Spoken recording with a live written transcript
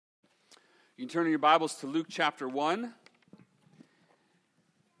You can turn in your Bibles to Luke chapter 1,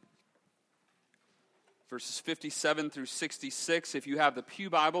 verses 57 through 66. If you have the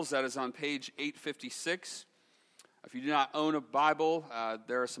Pew Bibles, that is on page 856. If you do not own a Bible,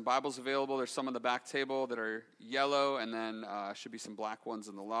 there are some Bibles available. There's some on the back table that are yellow, and then should be some black ones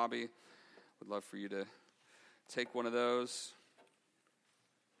in the lobby. Would love for you to take one of those.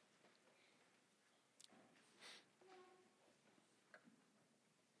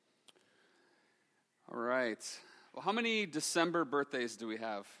 All right. Well, how many December birthdays do we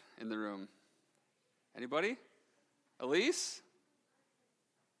have in the room? Anybody? Elise?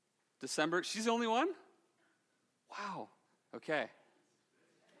 December? She's the only one? Wow. Okay.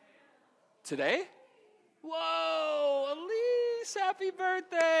 Today? Whoa! Elise, happy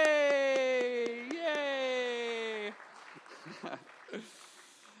birthday! Yay!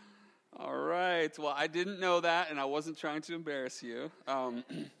 All right. Well, I didn't know that, and I wasn't trying to embarrass you.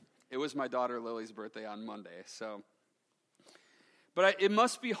 It was my daughter Lily's birthday on Monday, so. But it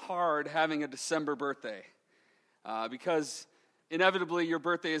must be hard having a December birthday, because inevitably your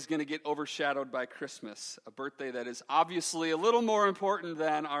birthday is going to get overshadowed by Christmas, a birthday that is obviously a little more important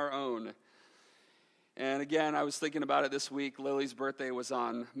than our own. And again, I was thinking about it this week. Lily's birthday was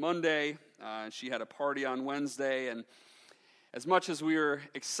on Monday. She had a party on Wednesday, and as much as we were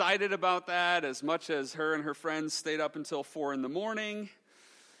excited about that, as much as her and her friends stayed up until 4 a.m,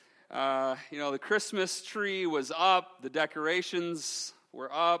 the Christmas tree was up, the decorations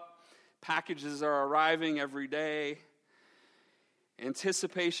were up, packages are arriving every day.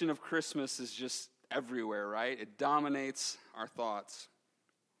 Anticipation of Christmas is just everywhere, right? It dominates our thoughts.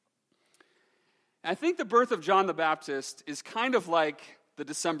 And I think the birth of John the Baptist is kind of like the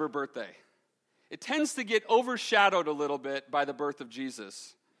December birthday. It tends to get overshadowed a little bit by the birth of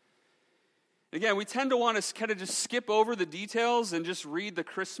Jesus. Again, we tend to want to kind of just skip over the details and just read the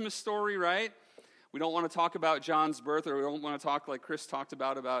Christmas story, right? We don't want to talk about John's birth, or we don't want to talk like Chris talked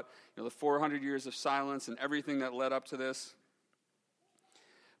about the 400 years of silence and everything that led up to this.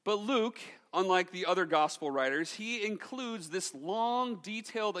 But Luke, unlike the other gospel writers, he includes this long,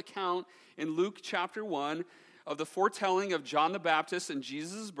 detailed account in Luke chapter 1 of the foretelling of John the Baptist and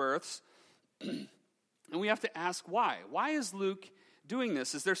Jesus' births. And we have to ask why. Why is Luke doing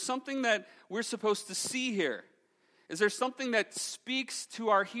this? Is there something that we're supposed to see here? Is there something that speaks to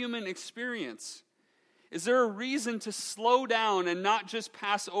our human experience? Is there a reason to slow down and not just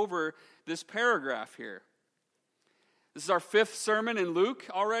pass over this paragraph here? This is our 5th sermon in Luke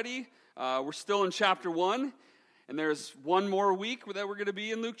already. We're still in chapter 1, and there's one more week that we're going to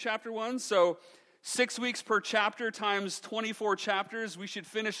be in Luke chapter 1. So 6 weeks per chapter times 24 chapters. We should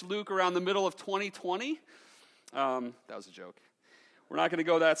finish Luke around the middle of 2020. That was a joke. We're not going to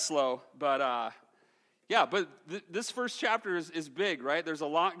go that slow, but this first chapter is big, right? There's a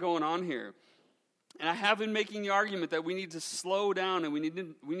lot going on here. And I have been making the argument that we need to slow down and we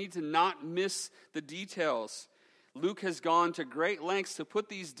need to not miss the details. Luke has gone to great lengths to put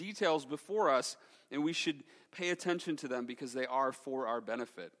these details before us, and we should pay attention to them because they are for our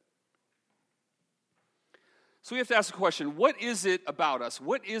benefit. So we have to ask the question, what is it about us?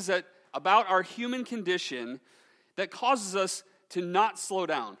 What is it about our human condition that causes us to not slow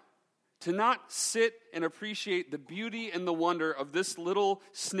down, to not sit and appreciate the beauty and the wonder of this little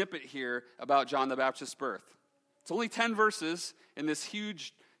snippet here about John the Baptist's birth? It's only 10 verses in this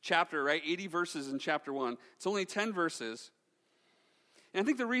huge chapter, right? 80 verses in chapter 1. It's only 10 verses. And I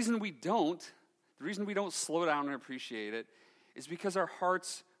think the reason we don't slow down and appreciate it is because our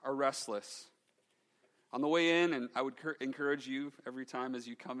hearts are restless. On the way in, and I would encourage you every time as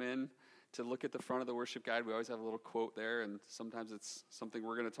you come in to look at the front of the worship guide. We always have a little quote there, and sometimes it's something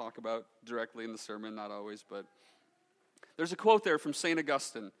we're going to talk about directly in the sermon, not always, but there's a quote there from St.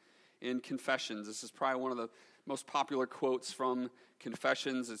 Augustine in Confessions. This is probably one of the most popular quotes from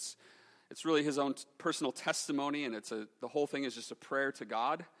Confessions. It's really his own personal testimony, and the whole thing is just a prayer to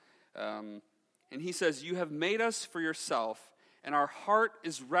God. And he says, "You have made us for yourself, and our heart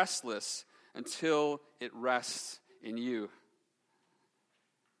is restless until it rests in you."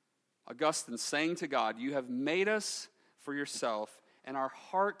 Augustine saying to God, "You have made us for yourself, and our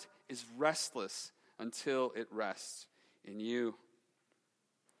heart is restless until it rests in you."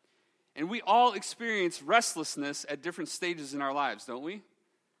 And we all experience restlessness at different stages in our lives, don't we?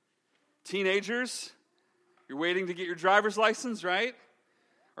 Teenagers, you're waiting to get your driver's license, right?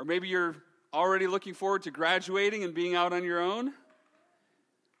 Or maybe you're already looking forward to graduating and being out on your own.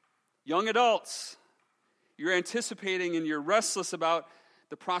 Young adults, you're anticipating and you're restless about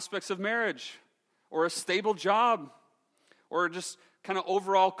the prospects of marriage or a stable job or just kind of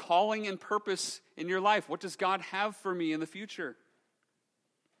overall calling and purpose in your life. What does God have for me in the future?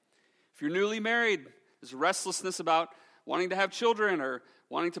 If you're newly married, there's restlessness about wanting to have children or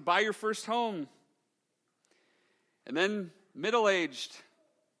wanting to buy your first home. And then middle-aged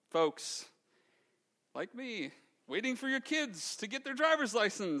folks like me, waiting for your kids to get their driver's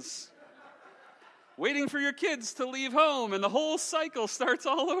license. Waiting for your kids to leave home, and the whole cycle starts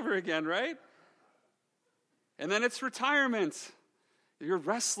all over again, right? And then it's retirement. You're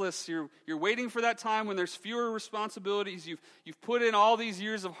restless. You're waiting for that time when there's fewer responsibilities. You've put in all these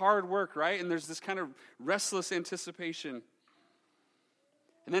years of hard work, right? And there's this kind of restless anticipation.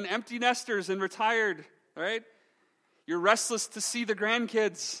 And then empty nesters and retired, right? You're restless to see the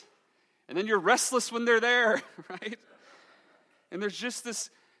grandkids. And then you're restless when they're there, right? And there's just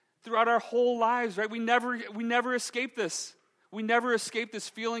this throughout our whole lives, right? We never escape this. We never escape this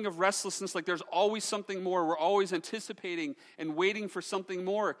feeling of restlessness, like there's always something more. We're always anticipating and waiting for something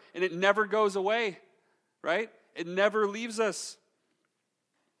more, and it never goes away, right? It never leaves us.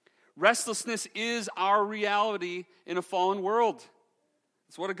 Restlessness is our reality in a fallen world.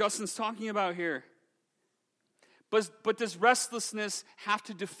 That's what Augustine's talking about here. But does restlessness have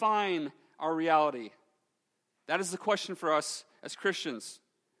to define our reality? That is the question for us as Christians.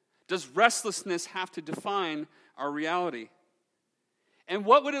 Does restlessness have to define our reality? And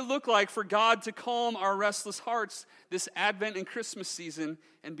what would it look like for God to calm our restless hearts this Advent and Christmas season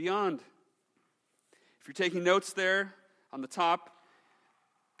and beyond? If you're taking notes there on the top,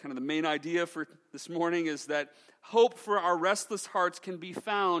 kind of the main idea for this morning is that hope for our restless hearts can be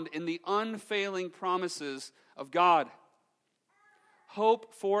found in the unfailing promises of God.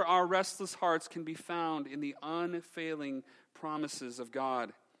 Hope for our restless hearts can be found in the unfailing promises of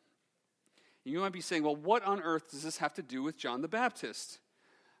God. You might be saying, well, what on earth does this have to do with John the Baptist?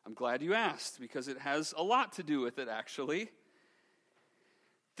 I'm glad you asked, because it has a lot to do with it, actually.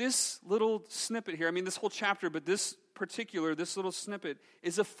 This little snippet here, this whole chapter, but this little snippet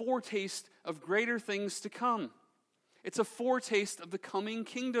is a foretaste of greater things to come. It's a foretaste of the coming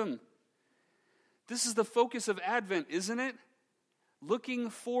kingdom. This is the focus of Advent, isn't it? Looking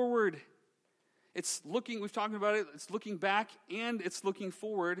forward. We've talked about it, it's looking back and it's looking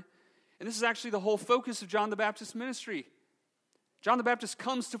forward. And this is actually the whole focus of John the Baptist's ministry. John the Baptist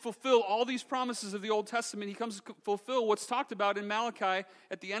comes to fulfill all these promises of the Old Testament. He comes to fulfill what's talked about in Malachi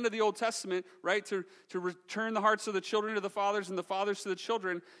at the end of the Old Testament, right? To return the hearts of the children to the fathers and the fathers to the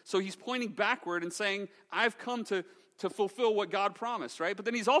children. So he's pointing backward and saying, I've come to fulfill what God promised, right? But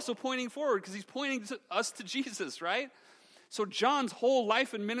then he's also pointing forward because he's pointing us to Jesus, right? So John's whole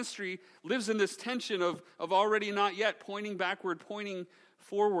life and ministry lives in this tension of already not yet, pointing backward, pointing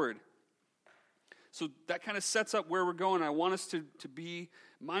forward. So that kind of sets up where we're going. I want us to be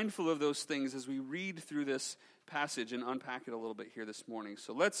mindful of those things as we read through this passage and unpack it a little bit here this morning.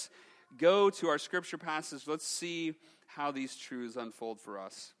 So let's go to our scripture passage. Let's see how these truths unfold for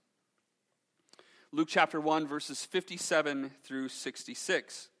us. Luke chapter 1, verses 57 through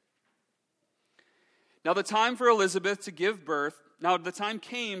 66. Now the time came for Elizabeth to give birth,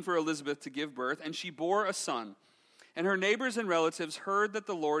 and she bore a son. And her neighbors and relatives heard that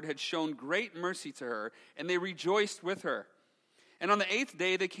the Lord had shown great mercy to her, and they rejoiced with her. And on the 8th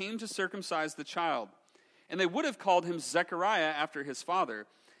day they came to circumcise the child. And they would have called him Zechariah after his father.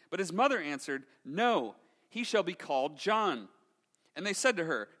 But his mother answered, No, he shall be called John. And they said to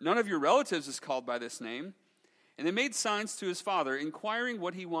her, None of your relatives is called by this name. And they made signs to his father, inquiring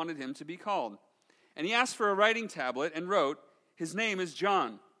what he wanted him to be called. And he asked for a writing tablet and wrote, His name is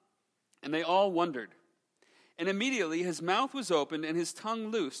John. And they all wondered. And immediately his mouth was opened and his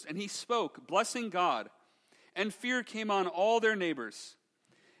tongue loosed, and he spoke, blessing God. And fear came on all their neighbors.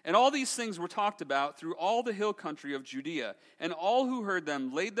 And all these things were talked about through all the hill country of Judea. And all who heard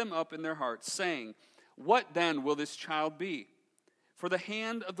them laid them up in their hearts, saying, What then will this child be? For the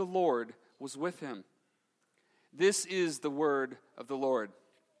hand of the Lord was with him. This is the word of the Lord.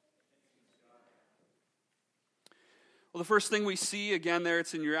 Well, the first thing we see, again there,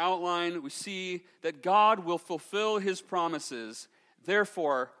 it's in your outline, we see that God will fulfill his promises.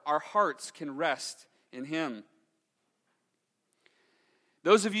 Therefore, our hearts can rest in him.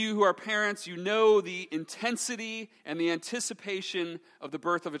 Those of you who are parents, you know the intensity and the anticipation of the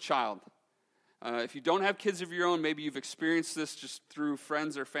birth of a child. If you don't have kids of your own, maybe you've experienced this just through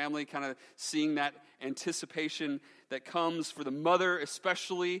friends or family, kind of seeing that anticipation that comes for the mother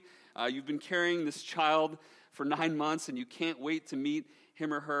especially. You've been carrying this child for 9 months, and you can't wait to meet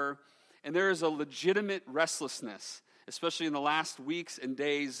him or her. And there is a legitimate restlessness, especially in the last weeks and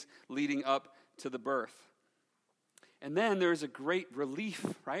days leading up to the birth. And then there's a great relief,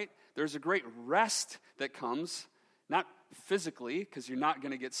 right? There's a great rest that comes, not physically, because you're not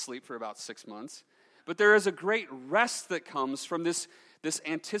going to get sleep for about 6 months, but there is a great rest that comes from this this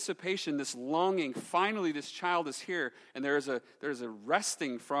anticipation, this longing. Finally, this child is here, and there's a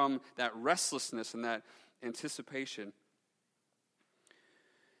resting from that restlessness and that anticipation.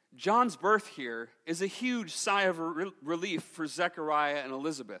 John's birth here is a huge sigh of relief for Zechariah and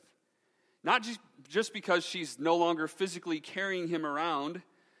Elizabeth. Not just because she's no longer physically carrying him around,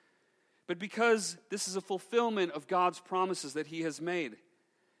 but because this is a fulfillment of God's promises that he has made.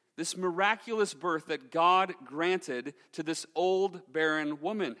 This miraculous birth that God granted to this old, barren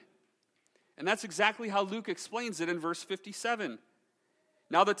woman. And that's exactly how Luke explains it in verse 57.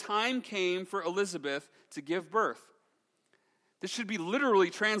 Now the time came for Elizabeth to give birth. This should be literally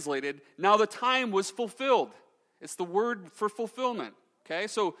translated, now the time was fulfilled. It's the word for fulfillment. Okay,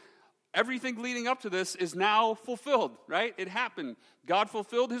 so everything leading up to this is now fulfilled, right? It happened. God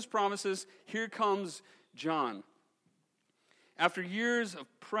fulfilled his promises. Here comes John. After years of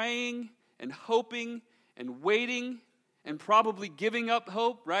praying and hoping and waiting and probably giving up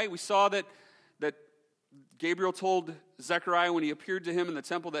hope, right? We saw that Gabriel told Zechariah when he appeared to him in the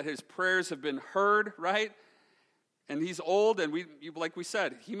temple that his prayers have been heard, right? And he's old, and like we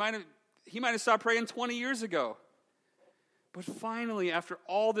said, he might have stopped praying 20 years ago. But finally, after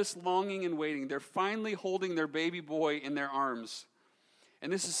all this longing and waiting, they're finally holding their baby boy in their arms.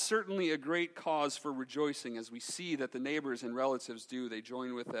 And this is certainly a great cause for rejoicing as we see that the neighbors and relatives do. They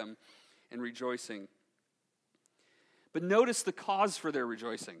join with them in rejoicing. But notice the cause for their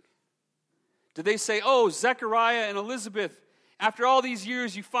rejoicing. Did they say, oh, Zechariah and Elizabeth, after all these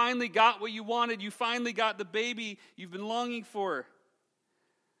years, you finally got what you wanted. You finally got the baby you've been longing for.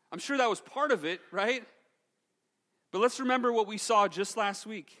 I'm sure that was part of it, right? But let's remember what we saw just last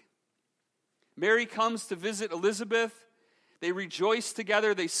week. Mary comes to visit Elizabeth. They rejoice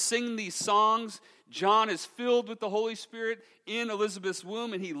together. They sing these songs. John is filled with the Holy Spirit in Elizabeth's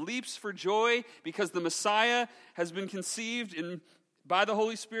womb, and he leaps for joy because the Messiah has been conceived by the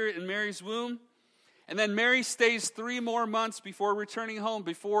Holy Spirit in Mary's womb. And then Mary stays 3 more months before returning home,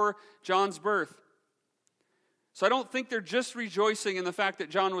 before John's birth. So I don't think they're just rejoicing in the fact that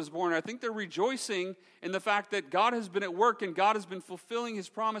John was born. I think they're rejoicing in the fact that God has been at work and God has been fulfilling his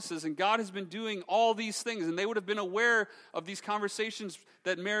promises and God has been doing all these things. And they would have been aware of these conversations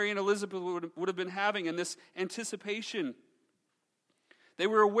that Mary and Elizabeth would have been having and this anticipation. They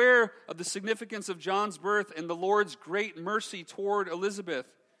were aware of the significance of John's birth and the Lord's great mercy toward Elizabeth,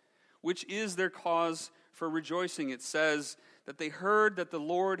 which is their cause for rejoicing. It says that they heard that the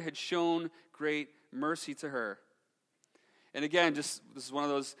Lord had shown great mercy to her. And again, this is one of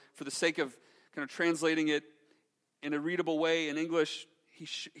those, for the sake of kind of translating it in a readable way in English,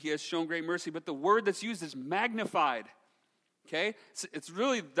 he has shown great mercy, but the word that's used is magnified. Okay? It's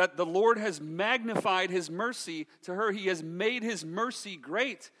really that the Lord has magnified his mercy to her. He has made his mercy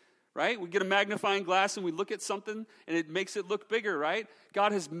great, right? We get a magnifying glass and we look at something and it makes it look bigger, right?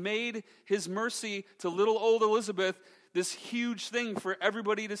 God has made his mercy to little old Elizabeth this huge thing for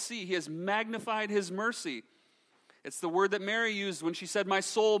everybody to see. He has magnified his mercy. It's the word that Mary used when she said, "My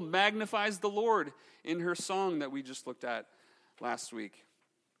soul magnifies the Lord," in her song that we just looked at last week.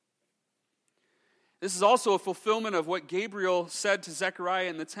 This is also a fulfillment of what Gabriel said to Zechariah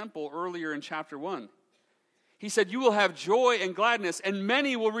in the temple earlier in chapter 1. He said, "You will have joy and gladness, and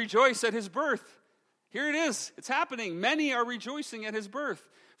many will rejoice at his birth." Here it is. It's happening. Many are rejoicing at his birth,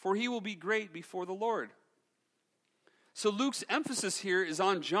 for he will be great before the Lord. So Luke's emphasis here is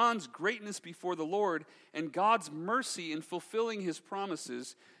on John's greatness before the Lord and God's mercy in fulfilling his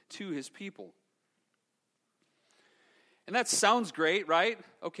promises to his people. And that sounds great, right?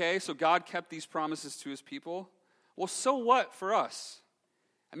 Okay, so God kept these promises to his people. Well, so what for us?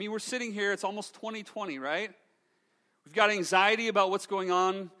 I mean, we're sitting here, it's almost 2020, right? We've got anxiety about what's going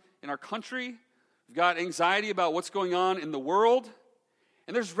on in our country. We've got anxiety about what's going on in the world.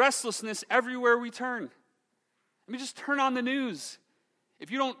 And there's restlessness everywhere we turn. I mean, just turn on the news.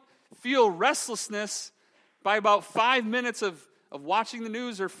 If you don't feel restlessness by about 5 minutes of watching the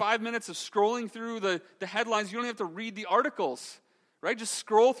news or 5 minutes of scrolling through the headlines, you don't have to read the articles, right? Just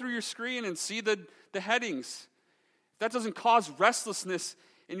scroll through your screen and see the headings. If that doesn't cause restlessness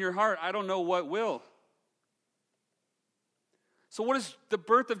in your heart, I don't know what will. So what does the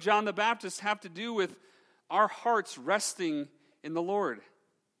birth of John the Baptist have to do with our hearts resting in the Lord?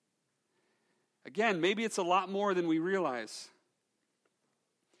 Again, maybe it's a lot more than we realize.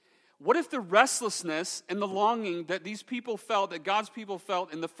 What if the restlessness and the longing that these people felt, that God's people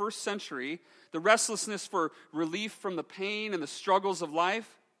felt in the first century, the restlessness for relief from the pain and the struggles of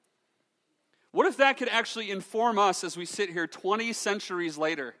life, what if that could actually inform us as we sit here 20 centuries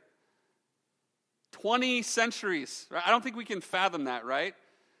later? 20 centuries. Right? I don't think we can fathom that, right?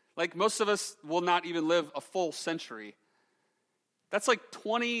 Like most of us will not even live a full century. That's like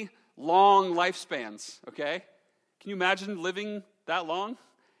 20 long lifespans, okay? Can you imagine living that long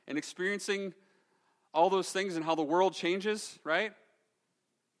and experiencing all those things and how the world changes, right?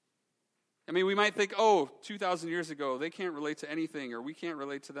 I mean, we might think, 2,000 years ago, they can't relate to anything, or we can't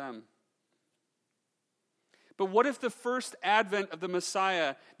relate to them. But what if the first advent of the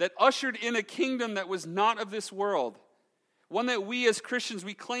Messiah that ushered in a kingdom that was not of this world, one that we as Christians,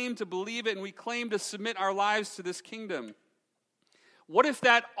 we claim to believe it and we claim to submit our lives to this kingdom? What if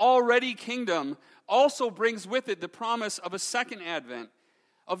that already kingdom also brings with it the promise of a second advent,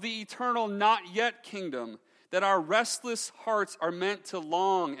 of the eternal not yet kingdom, that our restless hearts are meant to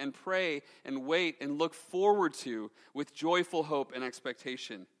long and pray and wait and look forward to with joyful hope and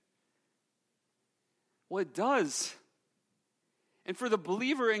expectation? Well, it does. And for the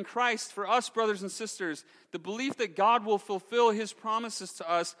believer in Christ, for us, brothers and sisters, the belief that God will fulfill his promises to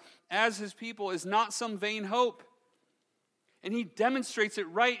us as his people is not some vain hope. And he demonstrates it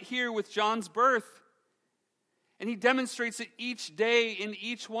right here with John's birth. And he demonstrates it each day in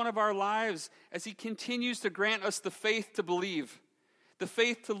each one of our lives as he continues to grant us the faith to believe, the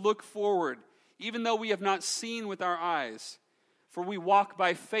faith to look forward, even though we have not seen with our eyes. For we walk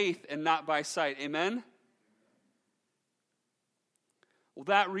by faith and not by sight. Amen? Well,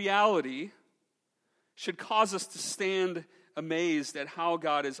 that reality should cause us to stand amazed at how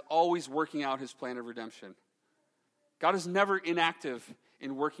God is always working out his plan of redemption. God is never inactive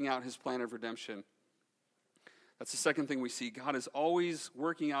in working out his plan of redemption. That's the second thing we see. God is always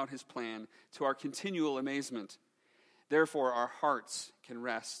working out his plan to our continual amazement. Therefore, our hearts can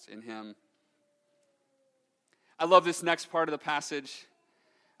rest in him. I love this next part of the passage.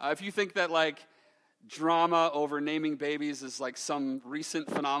 If you think that drama over naming babies is like some recent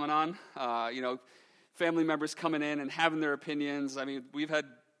phenomenon, family members coming in and having their opinions. I mean, we've had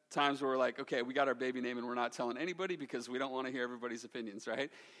times where we're like, okay, we got our baby name and we're not telling anybody because we don't want to hear everybody's opinions, right?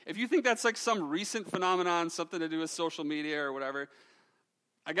 If you think that's like some recent phenomenon, something to do with social media or whatever,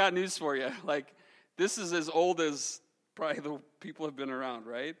 I got news for you. This is as old as probably the people have been around,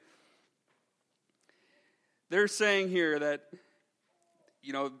 right? They're saying here that,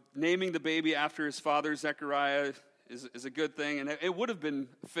 naming the baby after his father, Zechariah, is a good thing, and it would have been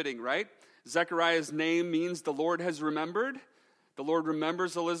fitting, right? Zechariah's name means the Lord has remembered. The Lord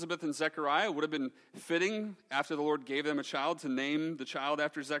remembers Elizabeth and Zechariah. It would have been fitting after the Lord gave them a child to name the child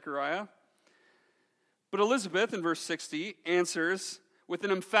after Zechariah. But Elizabeth, in verse 60, answers with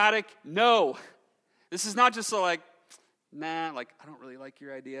an emphatic no. This is not just I don't really like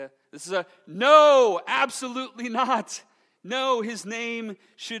your idea. This is a no, absolutely not. No, his name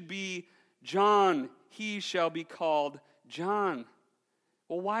should be John. He shall be called John.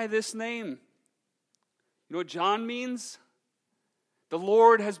 Well, why this name? You know what John means? The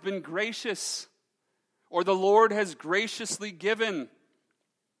Lord has been gracious, or the Lord has graciously given.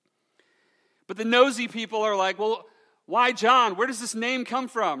 But the nosy people are like, well, why John? Where does this name come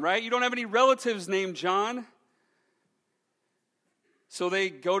from, right? You don't have any relatives named John. So they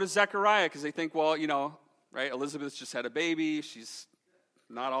go to Zechariah because they think, well, right, Elizabeth just had a baby. She's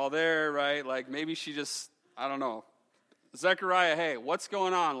not all there, right? Maybe she just, I don't know. Zechariah, hey, what's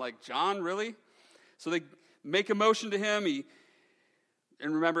going on? John, really? So they make a motion to him.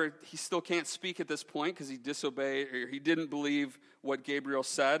 And remember, he still can't speak at this point because he disobeyed, or he didn't believe what Gabriel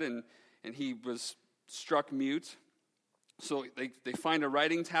said, and he was struck mute. So they find a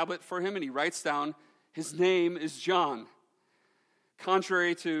writing tablet for him, and he writes down, his name is John.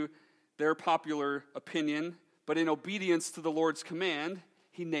 Contrary to their popular opinion, but in obedience to the Lord's command,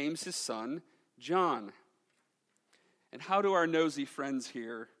 he names his son John. And how do our nosy friends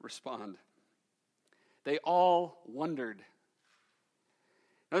here respond? They all wondered.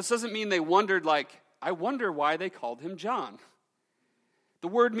 Now, this doesn't mean they wondered I wonder why they called him John. The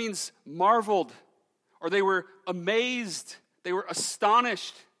word means marveled, or they were amazed, they were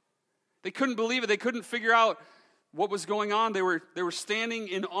astonished. They couldn't believe it, they couldn't figure out what was going on. They were standing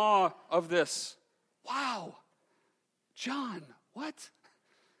in awe of this. Wow, John, what?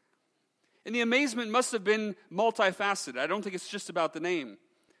 And the amazement must have been multifaceted. I don't think it's just about the name.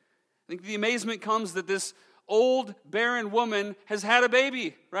 I think the amazement comes that this old, barren woman has had a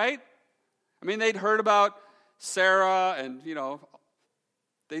baby, right? I mean, they'd heard about Sarah and,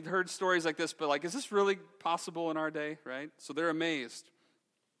 they'd heard stories like this, but is this really possible in our day, right? So they're amazed.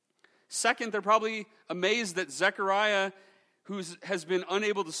 Second, they're probably amazed that Zechariah, who has been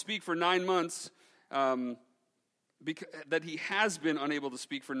unable to speak for 9 months, that he has been unable to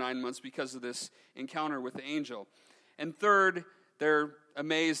speak for 9 months because of this encounter with the angel. And third, they're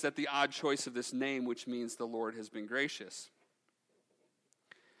amazed at the odd choice of this name, which means the Lord has been gracious.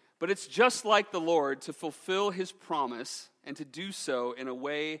 But it's just like the Lord to fulfill his promise and to do so in a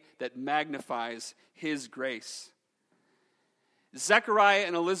way that magnifies his grace. Zechariah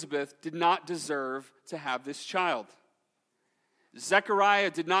and Elizabeth did not deserve to have this child. Zechariah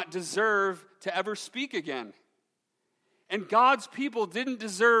did not deserve to ever speak again. And God's people didn't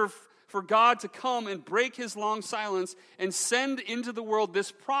deserve for God to come and break his long silence and send into the world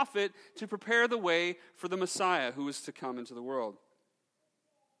this prophet to prepare the way for the Messiah who is to come into the world.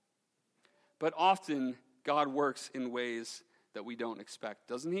 But often, God works in ways that we don't expect,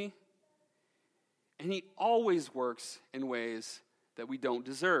 doesn't he? And he always works in ways that we don't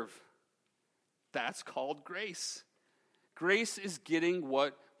deserve. That's called grace. Grace is getting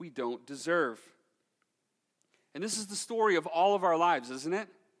what we don't deserve. And this is the story of all of our lives, isn't it?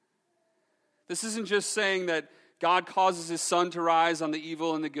 This isn't just saying that God causes his sun to rise on the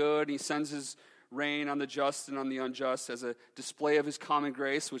evil and the good, and he sends his rain on the just and on the unjust as a display of his common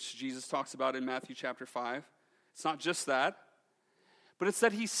grace, which Jesus talks about in Matthew chapter 5. It's not just that, but it's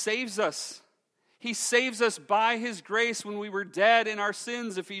that he saves us. He saves us by his grace when we were dead in our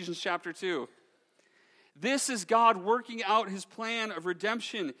sins, Ephesians chapter 2. This is God working out his plan of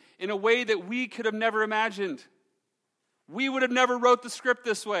redemption in a way that we could have never imagined. We would have never wrote the script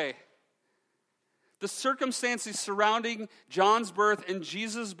this way. The circumstances surrounding John's birth and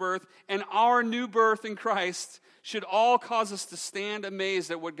Jesus' birth and our new birth in Christ should all cause us to stand amazed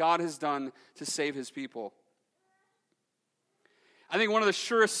at what God has done to save his people. I think one of the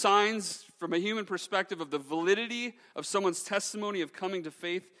surest signs from a human perspective of the validity of someone's testimony of coming to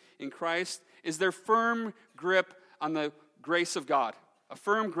faith in Christ is their firm grip on the grace of God, a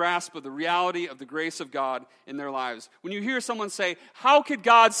firm grasp of the reality of the grace of God in their lives. When you hear someone say, "How could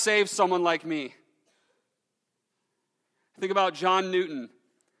God save someone like me?" Think about John Newton,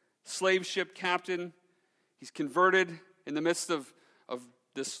 slave ship captain. He's converted in the midst of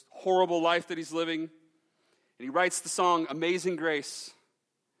this horrible life that he's living. And he writes the song, "Amazing Grace,"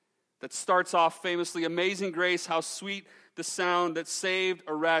 that starts off famously, "Amazing grace, how sweet the sound that saved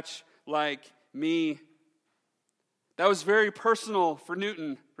a wretch like me." That was very personal for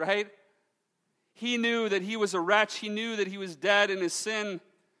Newton, right? He knew that he was a wretch. He knew that he was dead in his sin.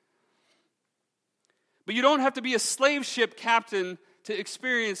 But you don't have to be a slave ship captain to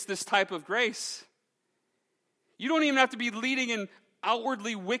experience this type of grace. You don't even have to be leading an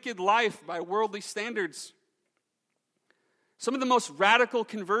outwardly wicked life by worldly standards. Some of the most radical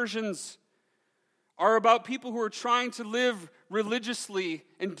conversions are about people who are trying to live religiously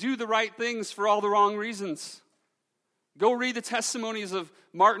and do the right things for all the wrong reasons. Go read the testimonies of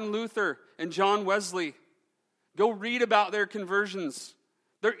Martin Luther and John Wesley. Go read about their conversions.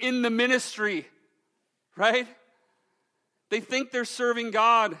 They're in the ministry, right? They think they're serving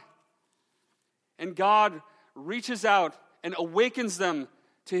God. And God reaches out and awakens them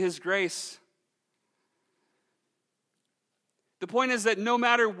to his grace. The point is that no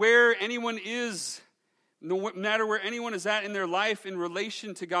matter where anyone is, no matter where anyone is at in their life in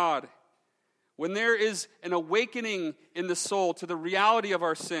relation to God, when there is an awakening in the soul to the reality of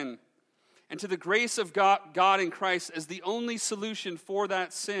our sin and to the grace of God in Christ as the only solution for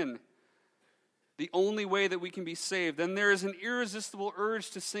that sin, the only way that we can be saved, then there is an irresistible urge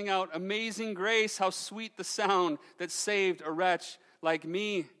to sing out, "Amazing grace, how sweet the sound that saved a wretch like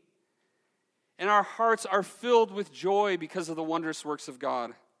me." And our hearts are filled with joy because of the wondrous works of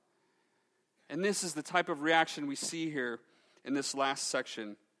God. And this is the type of reaction we see here in this last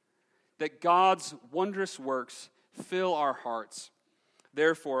section. That God's wondrous works fill our hearts.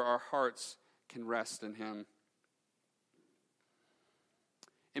 Therefore, our hearts can rest in him.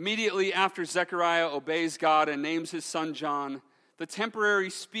 Immediately after Zechariah obeys God and names his son John, the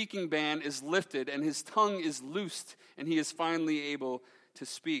temporary speaking ban is lifted and his tongue is loosed and he is finally able to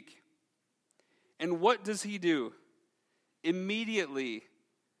speak. And what does he do? Immediately,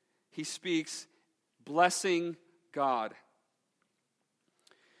 he speaks, blessing God.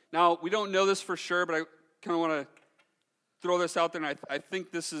 Now, we don't know this for sure, but I kind of want to throw this out there, and I think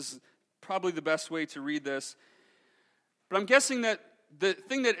this is probably the best way to read this. But I'm guessing that the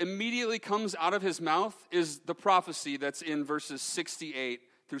thing that immediately comes out of his mouth is the prophecy that's in verses 68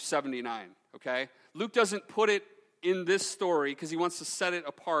 through 79, okay? Luke doesn't put it in this story because he wants to set it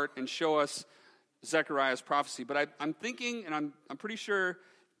apart and show us Zechariah's prophecy. But I'm thinking, and I'm pretty sure,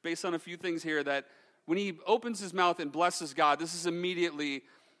 based on a few things here, that when he opens his mouth and blesses God, this is immediately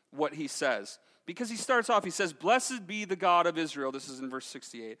what he says. Because he starts off, he says, "Blessed be the God of Israel." This is in verse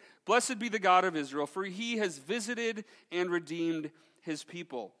 68. "Blessed be the God of Israel, for he has visited and redeemed his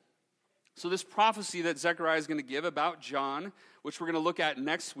people." So this prophecy that Zechariah is going to give about John, which we're going to look at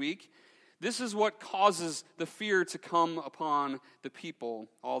next week, this is what causes the fear to come upon the people,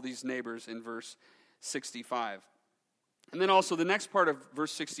 all these neighbors, in verse 65. And then also the next part of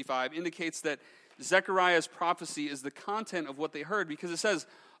verse 65 indicates that Zechariah's prophecy is the content of what they heard, because it says,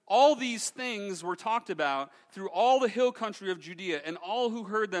 all these things were talked about through all the hill country of Judea, and all who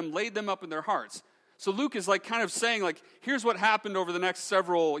heard them laid them up in their hearts. So Luke is like kind of saying, like, here's what happened over the next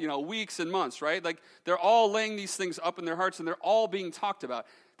several, weeks and months, right? Like, they're all laying these things up in their hearts, and they're all being talked about.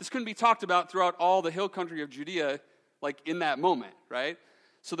 This couldn't be talked about throughout all the hill country of Judea, like in that moment, right?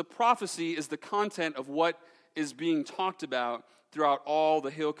 So the prophecy is the content of what is being talked about throughout all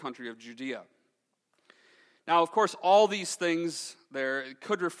the hill country of Judea. Now, of course, all these things there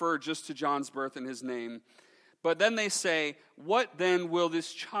could refer just to John's birth and his name. But then they say, what then will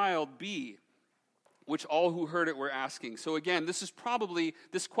this child be? Which all who heard it were asking. So again, this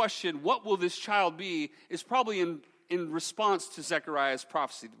question, what will this child be, is probably in response to Zechariah's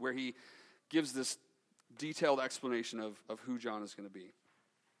prophecy, where he gives this detailed explanation of who John is going to be.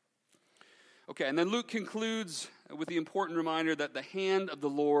 Okay, and then Luke concludes with the important reminder that the hand of the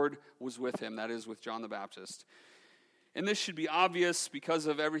Lord was with him, that is, with John the Baptist. And this should be obvious because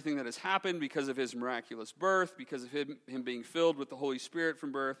of everything that has happened, because of his miraculous birth, because of him being filled with the Holy Spirit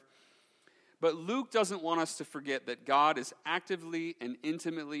from birth. But Luke doesn't want us to forget that God is actively and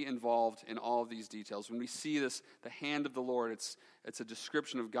intimately involved in all of these details. When we see this, the hand of the Lord, it's a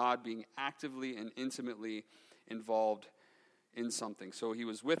description of God being actively and intimately involved in something. So he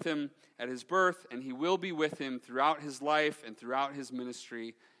was with him at his birth, and he will be with him throughout his life and throughout his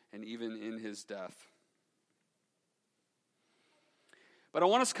ministry and even in his death. But I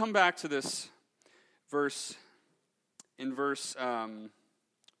want us to come back to this verse in verse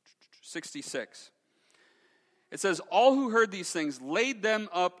 66. It says, all who heard these things laid them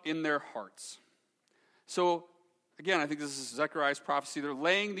up in their hearts. So, again, I think this is Zechariah's prophecy. They're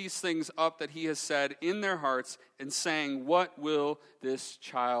laying these things up that he has said in their hearts and saying, what will this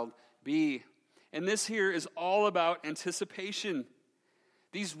child be? And this here is all about anticipation.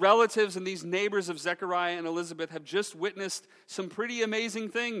 These relatives and these neighbors of Zechariah and Elizabeth have just witnessed some pretty amazing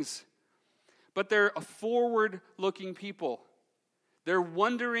things. But they're a forward-looking people. They're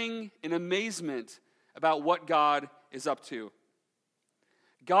wondering in amazement about what God is up to.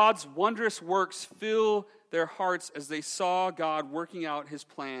 God's wondrous works fill their hearts as they saw God working out his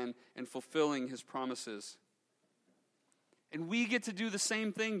plan and fulfilling his promises. And we get to do the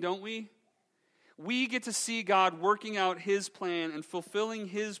same thing, don't we? We get to see God working out his plan and fulfilling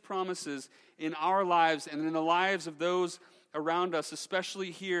his promises in our lives and in the lives of those around us,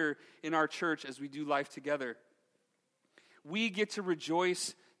 especially here in our church as we do life together. We get to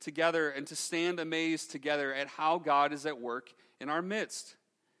rejoice together and to stand amazed together at how God is at work in our midst.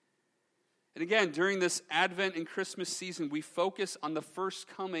 And again, during this Advent and Christmas season, we focus on the first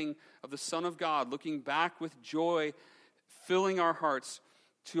coming of the Son of God, looking back with joy, filling our hearts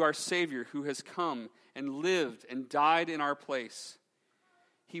to our Savior who has come and lived and died in our place.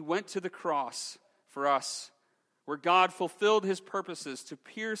 He went to the cross for us, where God fulfilled his purposes to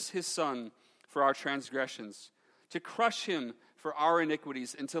pierce his Son for our transgressions, to crush him for our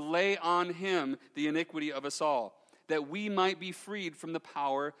iniquities, and to lay on him the iniquity of us all, that we might be freed from the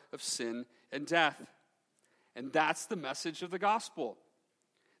power of sin and death. And that's the message of the gospel.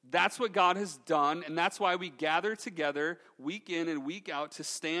 That's what God has done, and that's why we gather together week in and week out to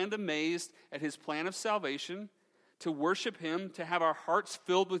stand amazed at his plan of salvation, to worship him, to have our hearts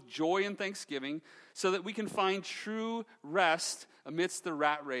filled with joy and thanksgiving, so that we can find true rest amidst the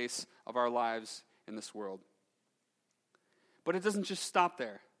rat race of our lives in this world. But it doesn't just stop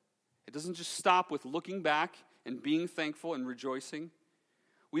there. It doesn't just stop with looking back and being thankful and rejoicing.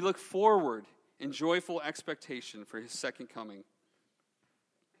 We look forward in joyful expectation for his second coming.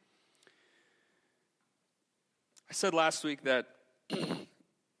 I said last week that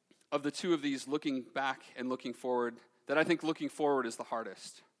of the two of these, looking back and looking forward, that I think looking forward is the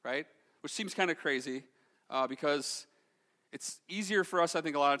hardest, right? Which seems kind of crazy because it's easier for us, I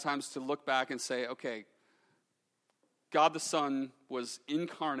think, a lot of times to look back and say, okay, God the Son was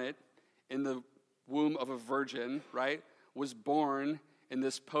incarnate in the womb of a virgin, right? Was born in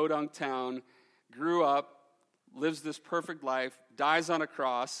this podunk town, grew up, lives this perfect life, dies on a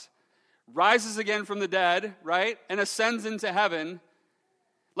cross, rises again from the dead, right? And ascends into heaven.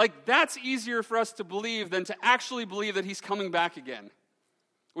 Like, that's easier for us to believe than to actually believe that he's coming back again,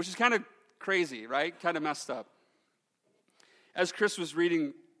 which is kind of crazy, right? Kind of messed up. As Chris was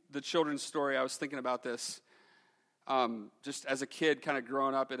reading the children's story, I was thinking about this. Just as a kid, kind of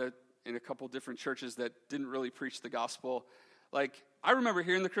growing up in a couple different churches that didn't really preach the gospel. Like, I remember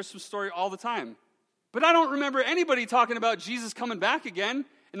hearing the Christmas story all the time. But I don't remember anybody talking about Jesus coming back again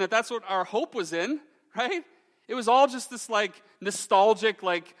and that's what our hope was in, right? It was all just this like nostalgic,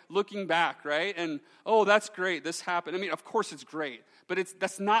 like looking back, right? And, oh, that's great, this happened. I mean, of course it's great, but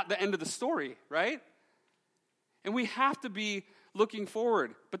that's not the end of the story, right? And we have to be looking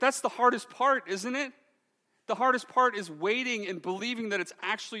forward. But that's the hardest part, isn't it? The hardest part is waiting and believing that it's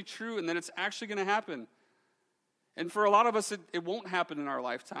actually true and that it's actually going to happen. And for a lot of us, it won't happen in our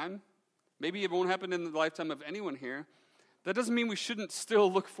lifetime. Maybe it won't happen in the lifetime of anyone here. That doesn't mean we shouldn't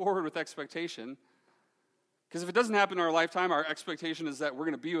still look forward with expectation. Because if it doesn't happen in our lifetime, our expectation is that we're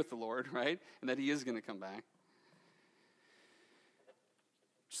going to be with the Lord, right? And that he is going to come back.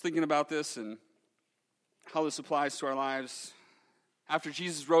 Just thinking about this and how this applies to our lives. After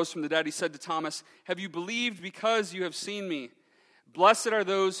Jesus rose from the dead, he said to Thomas, "Have you believed because you have seen me? Blessed are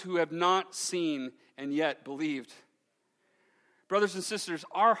those who have not seen and yet believed." Brothers and sisters,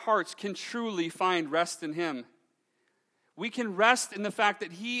 our hearts can truly find rest in him. We can rest in the fact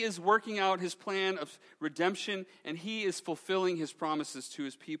that he is working out his plan of redemption and he is fulfilling his promises to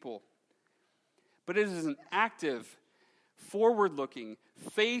his people. But it is an active, forward-looking,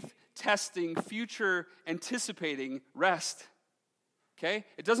 faith-testing, future-anticipating rest. Okay?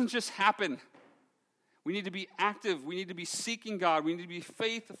 It doesn't just happen. We need to be active. We need to be seeking God. We need to be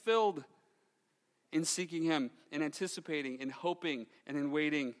faith-filled in seeking him, in anticipating, in hoping, and in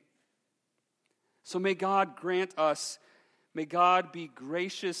waiting. So may God grant us, may God be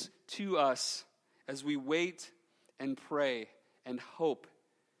gracious to us as we wait and pray and hope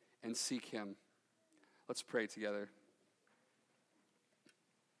and seek him. Let's pray together.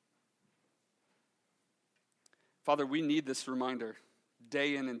 Father, we need this reminder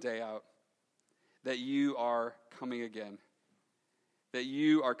day in and day out that you are coming again, that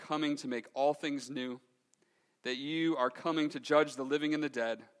you are coming to make all things new, that you are coming to judge the living and the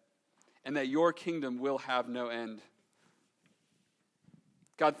dead, and that your kingdom will have no end.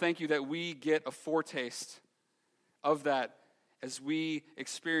 God, thank you that we get a foretaste of that as we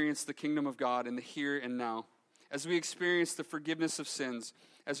experience the kingdom of God in the here and now, as we experience the forgiveness of sins,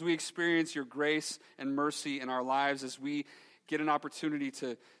 as we experience your grace and mercy in our lives, as we get an opportunity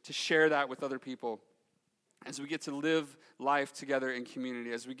to share that with other people, as we get to live life together in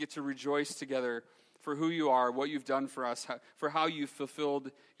community, as we get to rejoice together for who you are, what you've done for us, for how you've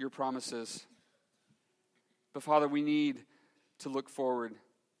fulfilled your promises. But Father, we need to look forward.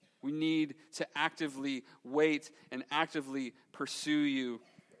 We need to actively wait and actively pursue you.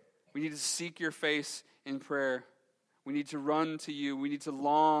 We need to seek your face in prayer. We need to run to you. We need to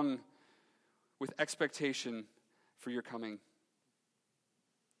long with expectation for your coming.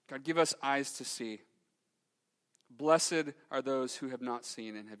 God, give us eyes to see. Blessed are those who have not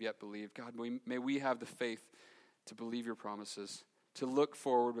seen and have yet believed. God, may we have the faith to believe your promises, to look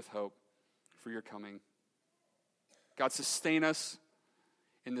forward with hope for your coming. God, sustain us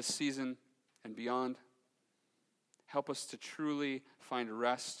in this season and beyond. Help us to truly find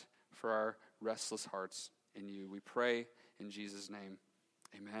rest for our restless hearts in you. We pray in Jesus' name.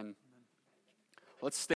 Amen. Let's stay.